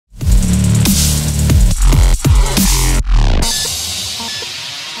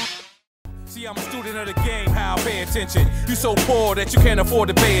attention. You so poor that you can't afford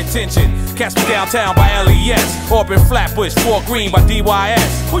to pay attention. Catch me downtown by LES, or up in Flatbush, Fort Greene by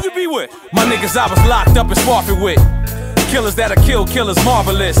DYS. Who you be with? My niggas I was locked up and sparking with. Killers that'll kill killers,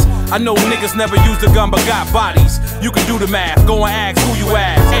 marvelous. I know niggas never used a gun but got bodies. You can do the math, go and ask who you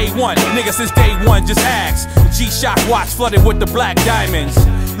ask. A1, nigga since day one, just ask. G-Shock watch flooded with the black diamonds.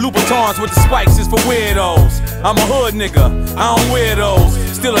 Louboutins with the spikes is for weirdos. I'm a hood nigga, I don't wear those.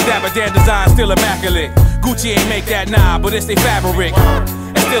 Still a Dapper Dan design, still immaculate. Gucci ain't make that but it's they fabric.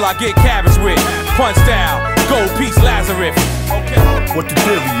 And still I get cabbage with punch style, gold piece Lazarus. What the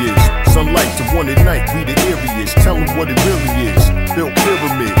theory is, sunlight to one at night, we the areas. Tell them what it really is. Built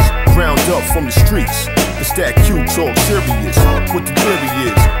pyramids, ground up from the streets. It's that Q talk serious. What the theory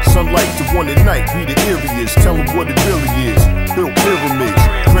is, sunlight to one at night, we the areas. Tell them what it really is. Built pyramids,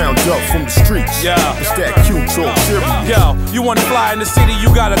 ground up from the streets. It's that Q talk serious. Yo, you wanna fly in the city,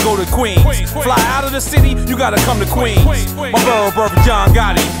 you gotta go to Queens. Fly out of the city, you gotta come to Queens. My borough birth John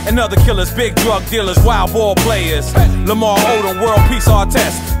Gotti and other killers, big drug dealers, wild ball players. Lamar Odom, world peace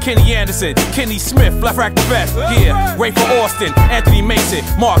artist. Kenny Anderson, Kenny Smith, left rack the best. Yeah, Ray for Austin, Anthony Mason,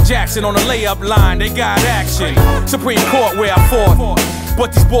 Mark Jackson on the layup line, they got action. Supreme Court where I fought.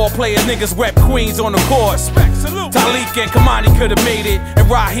 But these ball player niggas rep Queens on the court. Talik and Kamani could've made it. And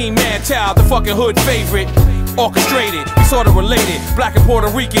Raheem Manchild, the fucking hood favorite. Orchestrated, we sorta related. Black and Puerto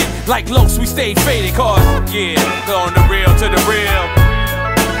Rican, like Los, we stayed faded. Cause, yeah, on the real to the real.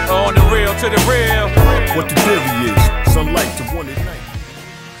 On the real to the real. What the theory is, sunlight to one at night.